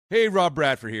Hey, Rob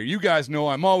Bradford here. You guys know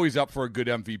I'm always up for a good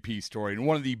MVP story, and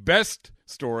one of the best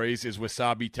stories is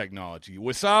Wasabi Technology.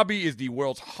 Wasabi is the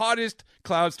world's hottest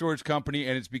cloud storage company,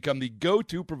 and it's become the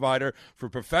go-to provider for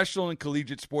professional and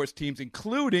collegiate sports teams,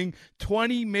 including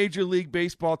 20 Major League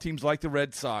Baseball teams like the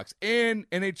Red Sox and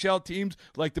NHL teams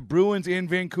like the Bruins and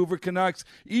Vancouver Canucks.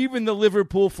 Even the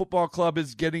Liverpool Football Club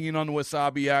is getting in on the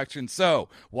Wasabi action. So,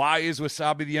 why is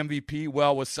Wasabi the MVP?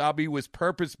 Well, Wasabi was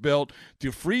purpose-built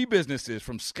to free businesses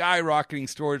from skyrocketing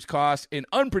storage costs and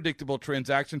unpredictable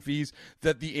transaction fees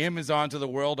that the Amazons of the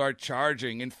world are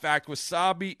charging. In fact,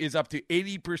 Wasabi is up to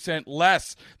 80%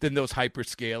 less than those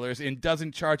hyperscalers and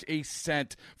doesn't charge a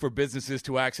cent for businesses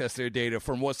to access their data.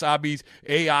 From Wasabi's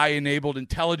AI-enabled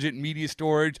intelligent media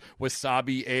storage,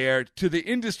 Wasabi Air, to the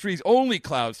industry's only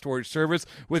cloud storage service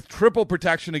with triple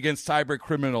protection against cyber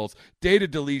criminals, data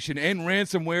deletion, and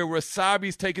ransomware,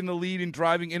 Wasabi's taken the lead in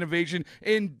driving innovation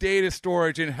in data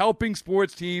storage and helping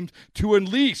sports teams to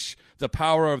unleash the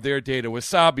power of their data.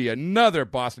 Wasabi, another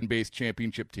Boston-based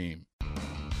championship team.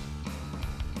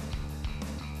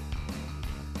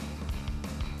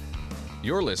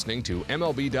 You're listening to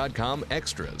MLB.com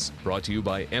Extras, brought to you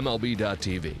by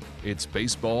MLB.tv. It's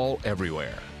baseball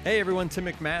everywhere. Hey everyone, Tim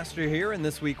McMaster here, and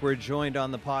this week we're joined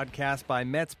on the podcast by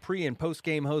Mets pre- and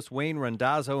post-game host Wayne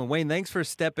Randazzo. And Wayne, thanks for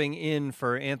stepping in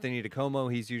for Anthony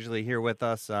DiComo. He's usually here with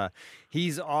us.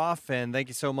 He's off, and thank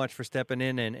you so much for stepping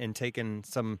in and taking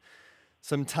some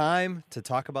time to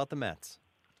talk about the Mets.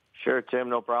 Sure, Tim,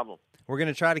 no problem. We're going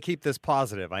to try to keep this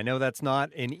positive. I know that's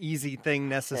not an easy thing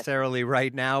necessarily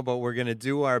right now, but we're going to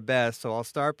do our best. So I'll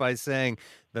start by saying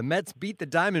the Mets beat the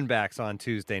Diamondbacks on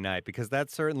Tuesday night, because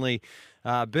that's certainly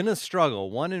been a struggle.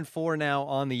 1-4 now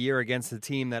on the year against a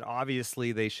team that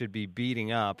obviously they should be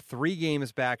beating up. 3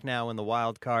 games back now in the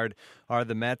wild card are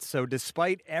the Mets. So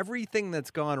despite everything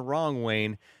that's gone wrong,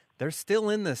 Wayne, they're still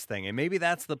in this thing, and maybe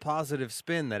that's the positive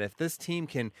spin, that if this team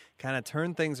can kind of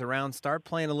turn things around, start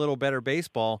playing a little better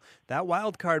baseball, that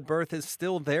wild card berth is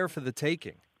still there for the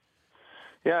taking.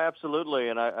 Yeah, absolutely,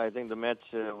 and I think the Mets,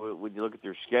 when you look at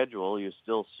their schedule, you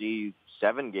still see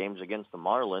 7 games against the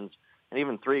Marlins, and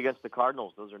even 3 against the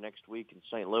Cardinals. Those are next week in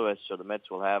St. Louis, so the Mets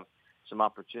will have some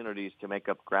opportunities to make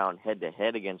up ground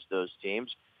head-to-head against those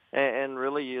teams. And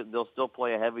really, they'll still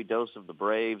play a heavy dose of the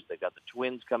Braves. They've got the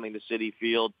Twins coming to Citi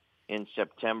Field in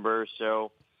September.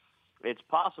 So it's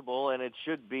possible, and it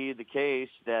should be the case,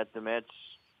 that the Mets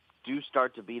do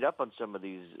start to beat up on some of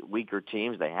these weaker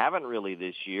teams. They haven't really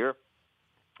this year,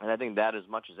 and I think that, as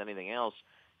much as anything else,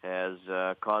 has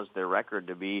caused their record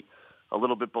to be a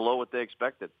little bit below what they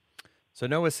expected. So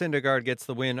Noah Syndergaard gets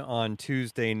the win on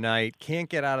Tuesday night. Can't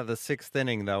get out of the 6th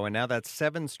inning, though, and now that's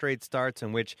 7 straight starts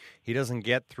in which he doesn't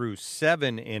get through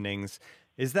 7 innings.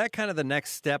 Is that kind of the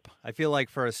next step? I feel like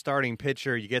for a starting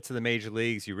pitcher, you get to the major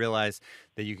leagues, you realize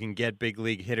that you can get big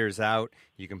league hitters out,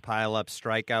 you can pile up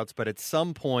strikeouts, but at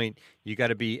some point, you got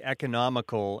to be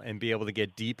economical and be able to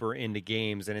get deeper into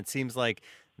games. And it seems like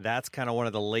that's kind of one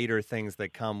of the later things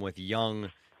that come with young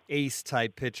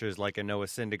ace-type pitchers like a Noah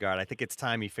Syndergaard. I think it's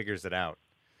time he figures it out.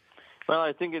 Well,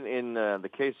 I think in the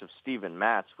case of Steven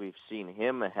Matz, we've seen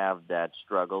him have that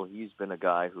struggle. He's been a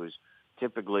guy who's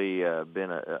typically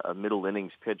been a middle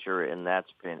innings pitcher, and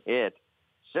that's been it.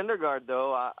 Syndergaard,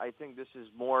 though, I think this is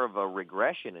more of a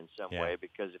regression in some way,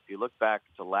 because if you look back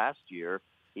to last year,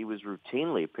 he was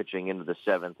routinely pitching into the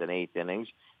 7th and 8th innings,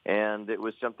 and it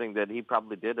was something that he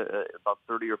probably did about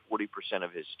 30 or 40%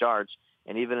 of his starts,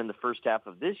 and even in the first half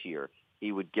of this year,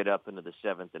 he would get up into the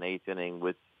 7th and 8th inning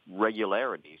with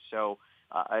regularity. So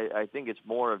I think it's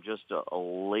more of just a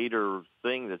later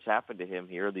thing that's happened to him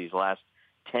here these last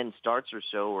 10 starts or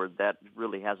so, or that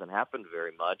really hasn't happened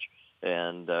very much.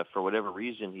 And for whatever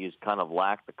reason, he's kind of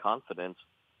lacked the confidence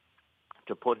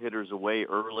to put hitters away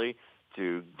early,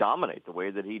 to dominate the way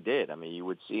that he did. I mean, you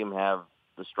would see him have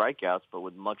the strikeouts, but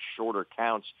with much shorter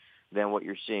counts than what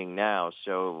you're seeing now.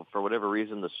 So for whatever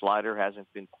reason, the slider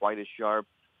hasn't been quite as sharp.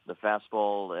 The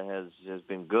fastball has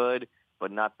been good,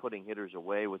 but not putting hitters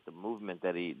away with the movement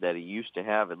that he used to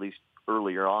have, at least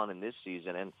earlier on in this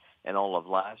season and all of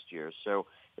last year. So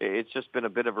it's just been a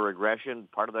bit of a regression.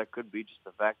 Part of that could be just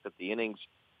the fact that the innings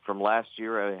from last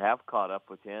year have caught up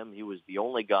with him. He was the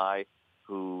only guy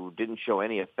who didn't show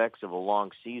any effects of a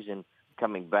long season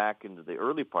coming back into the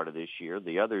early part of this year.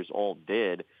 The others all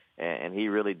did, and he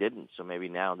really didn't. So maybe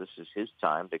now this is his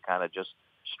time to kind of just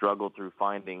struggle through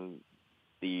finding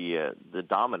the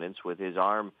dominance with his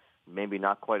arm maybe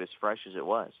not quite as fresh as it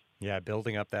was. Yeah,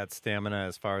 building up that stamina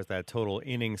as far as that total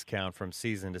innings count from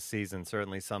season to season,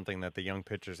 certainly something that the young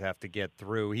pitchers have to get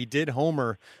through. He did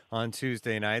homer on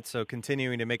Tuesday night, so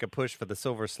continuing to make a push for the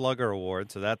Silver Slugger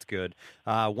Award, so that's good.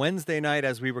 Wednesday night,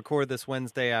 as we record this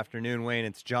Wednesday afternoon, Wayne,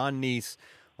 it's John Neese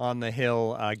on the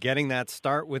hill, getting that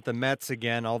start with the Mets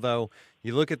again, although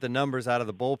you look at the numbers out of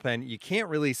the bullpen, you can't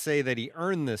really say that he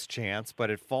earned this chance, but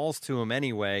it falls to him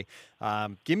anyway.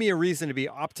 Give me a reason to be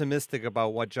optimistic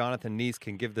about what Jonathan Neese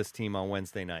can give this team on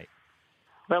Wednesday night.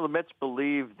 Well, the Mets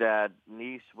believe that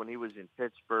Neese, when he was in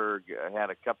Pittsburgh,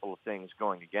 had a couple of things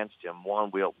going against him.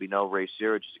 One, we know Ray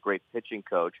Searage is a great pitching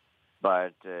coach,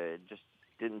 but just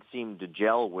didn't seem to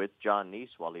gel with John Neese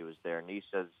while he was there. Neese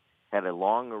has had a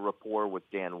long rapport with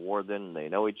Dan Warden. They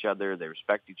know each other. They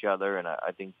respect each other. And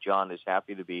I think John is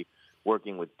happy to be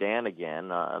working with Dan again.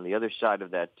 On the other side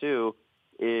of that, too,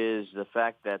 is the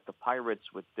fact that the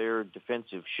Pirates, with their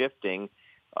defensive shifting,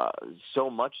 so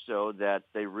much so that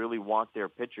they really want their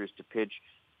pitchers to pitch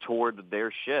toward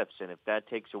their shifts. And if that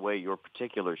takes away your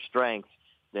particular strength,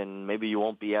 then maybe you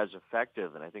won't be as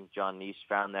effective. And I think John Neese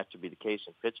found that to be the case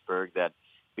in Pittsburgh, that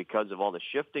because of all the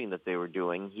shifting that they were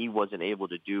doing, he wasn't able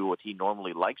to do what he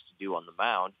normally likes to do on the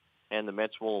mound, and the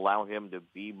Mets will allow him to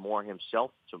be more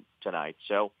himself tonight.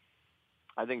 So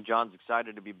I think John's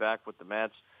excited to be back with the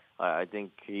Mets. I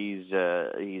think he's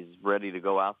ready to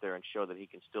go out there and show that he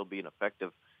can still be an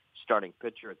effective starting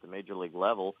pitcher at the major league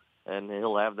level, and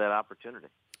he'll have that opportunity.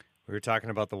 We were talking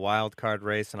about the wild card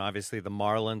race and obviously the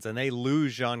Marlins, and they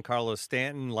lose Giancarlo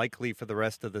Stanton likely for the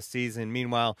rest of the season.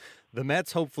 Meanwhile, the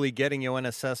Mets hopefully getting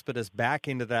Yoenis Cespedes back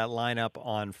into that lineup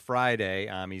on Friday.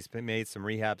 He's made some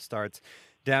rehab starts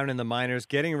down in the minors,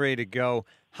 getting ready to go.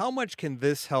 How much can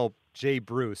this help Jay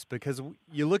Bruce? Because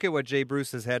you look at what Jay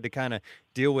Bruce has had to kind of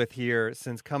deal with here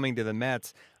since coming to the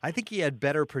Mets. I think he had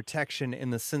better protection in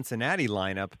the Cincinnati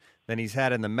lineup than he's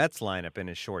had in the Mets lineup in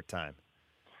his short time.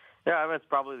 Yeah, I mean, that's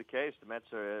probably the case. The Mets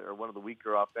are one of the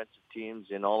weaker offensive teams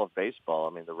in all of baseball.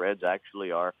 I mean, the Reds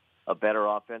actually are a better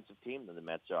offensive team than the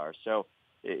Mets are. So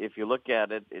if you look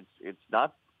at it, it's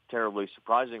not terribly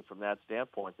surprising from that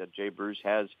standpoint that Jay Bruce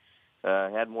has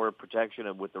had more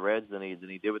protection with the Reds than he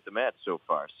did with the Mets so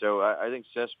far. So I think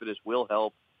Cespedes will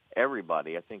help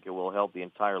everybody. I think it will help the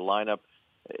entire lineup.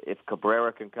 If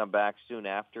Cabrera can come back soon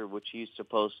after, which he's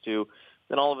supposed to,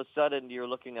 then all of a sudden you're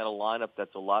looking at a lineup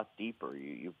that's a lot deeper.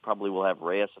 You probably will have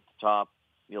Reyes at the top.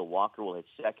 Neil Walker will hit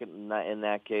second in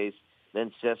that case.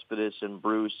 Then Cespedes and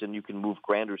Bruce, and you can move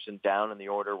Granderson down in the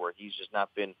order where he's just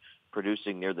not been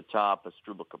producing near the top.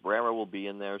 Asdrubal Cabrera will be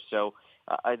in there. So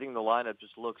I think the lineup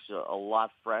just looks a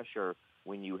lot fresher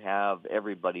when you have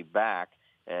everybody back,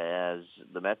 as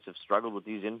the Mets have struggled with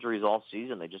these injuries all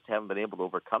season. They just haven't been able to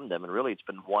overcome them, and really it's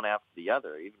been one after the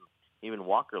other. Even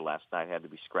Walker last night had to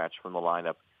be scratched from the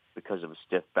lineup because of a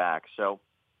stiff back. So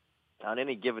on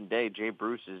any given day, Jay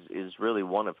Bruce is really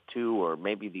one of two or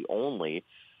maybe the only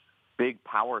big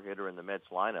power hitter in the Mets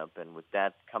lineup. And with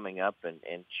that coming up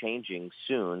and changing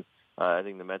soon, I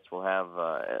think the Mets will have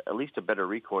at least a better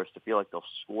recourse to feel like they'll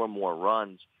score more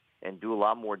runs and do a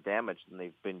lot more damage than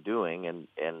they've been doing.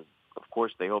 And of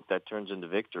course, they hope that turns into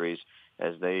victories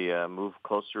as they move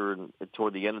closer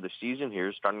toward the end of the season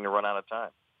here, starting to run out of time.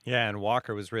 Yeah, and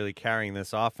Walker was really carrying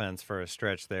this offense for a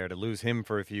stretch there. To lose him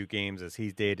for a few games as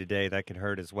he's day-to-day, that could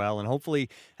hurt as well. And hopefully,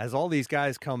 as all these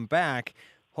guys come back,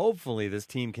 hopefully this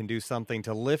team can do something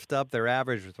to lift up their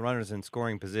average with runners in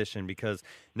scoring position, because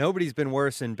nobody's been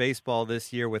worse in baseball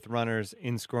this year with runners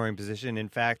in scoring position. In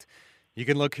fact, you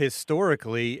can look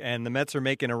historically, and the Mets are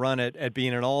making a run at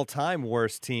being an all-time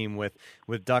worst team with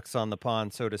ducks on the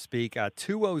pond, so to speak.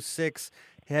 206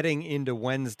 heading into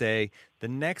Wednesday. The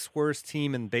next worst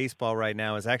team in baseball right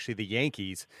now is actually the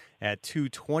Yankees at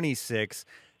 226.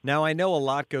 Now, I know a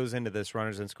lot goes into this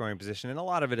runners in scoring position, and a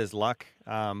lot of it is luck,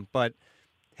 but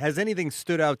has anything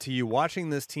stood out to you watching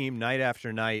this team night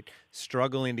after night,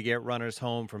 struggling to get runners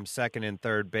home from second and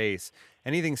third base?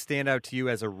 Anything stand out to you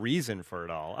as a reason for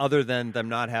it all, other than them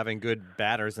not having good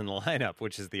batters in the lineup,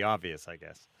 which is the obvious, I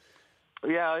guess?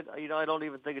 Yeah, I don't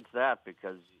even think it's that,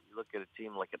 because you look at a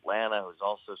team like Atlanta, who's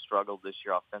also struggled this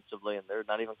year offensively, and they're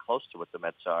not even close to what the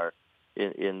Mets are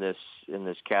in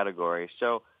this category.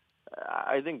 So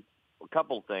I think a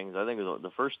couple things. I think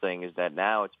the first thing is that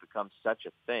now it's become such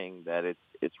a thing that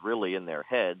it's really in their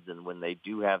heads, and when they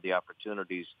do have the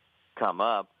opportunities come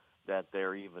up, that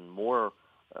they're even more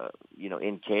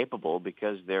incapable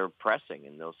because they're pressing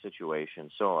in those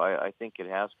situations. So I think it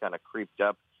has kind of creeped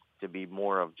up to be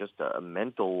more of just a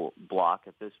mental block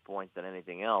at this point than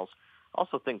anything else. I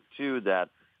also think, too, that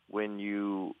when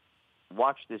you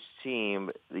watch this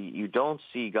team, you don't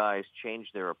see guys change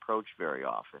their approach very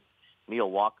often. Neil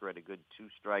Walker had a good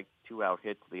 2-strike, 2-out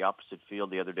hit to the opposite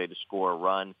field the other day to score a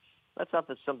run. That's not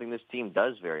something this team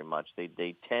does very much.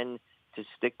 They tend to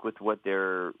stick with what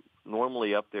they're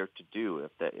normally up there to do.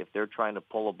 If they're trying to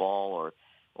pull a ball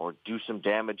or do some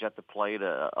damage at the plate,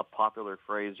 a popular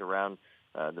phrase around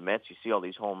the Mets, you see all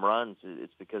these home runs,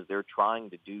 it's because they're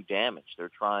trying to do damage. They're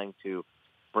trying to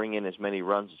bring in as many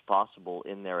runs as possible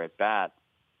in their at-bat.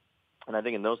 And I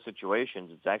think in those situations,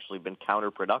 it's actually been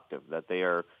counterproductive that they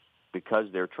are, because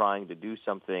they're trying to do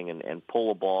something and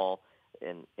pull a ball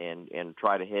and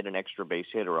try to hit an extra base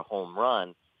hit or a home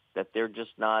run, that they're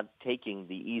just not taking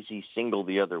the easy single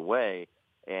the other way,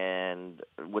 and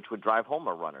which would drive home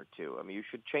a run or two. I mean, you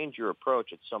should change your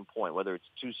approach at some point, whether it's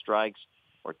 2 strikes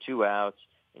or 2 outs,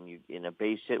 and you in a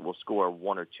base hit will score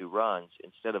 1 or 2 runs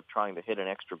instead of trying to hit an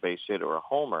extra base hit or a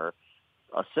homer.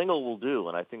 A single will do,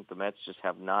 and I think the Mets just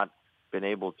have not been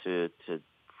able to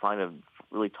kind of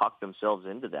really talk themselves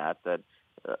into that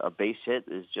a base hit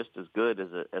is just as good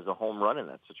as a home run in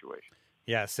that situation.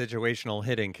 Yeah, situational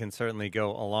hitting can certainly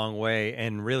go a long way.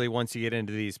 And really, once you get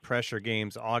into these pressure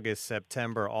games, August,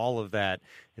 September, all of that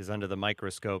is under the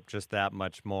microscope just that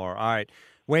much more. All right,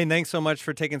 Wayne, thanks so much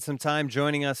for taking some time,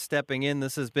 joining us, stepping in.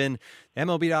 This has been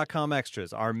MLB.com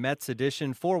Extras, our Mets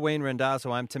edition. For Wayne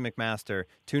Randazzo, I'm Tim McMaster.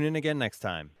 Tune in again next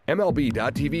time.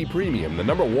 MLB.tv Premium, the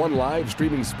 #1 live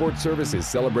streaming sports service, is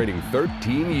celebrating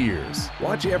 13 years.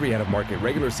 Watch every out-of-market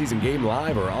regular season game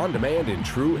live or on demand in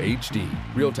true HD.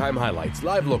 Real-time highlights,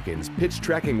 live look-ins, pitch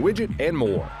tracking widget, and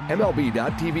more.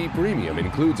 MLB.tv Premium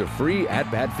includes a free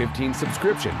At-Bat 15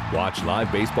 subscription. Watch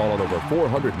live baseball on over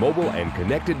 400 mobile and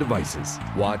connected devices.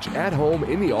 Watch at home,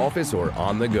 in the office, or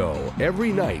on the go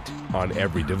every night on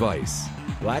every device.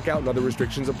 Blackout and other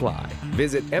restrictions apply.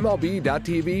 Visit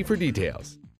MLB.tv for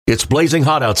details. It's blazing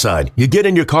hot outside. You get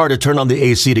in your car to turn on the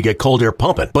AC to get cold air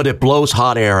pumping, but it blows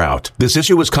hot air out. This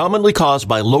issue is commonly caused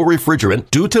by low refrigerant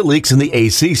due to leaks in the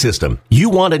AC system. You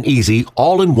want an easy,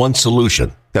 all-in-one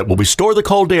solution that will restore the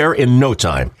cold air in no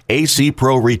time. AC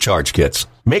Pro Recharge Kits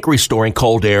make restoring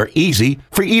cold air easy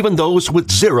for even those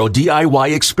with zero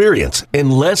DIY experience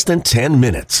in less than 10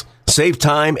 minutes. Save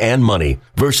time and money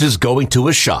versus going to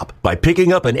a shop by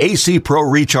picking up an AC Pro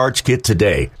Recharge Kit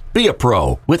today. Be a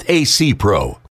pro with AC Pro.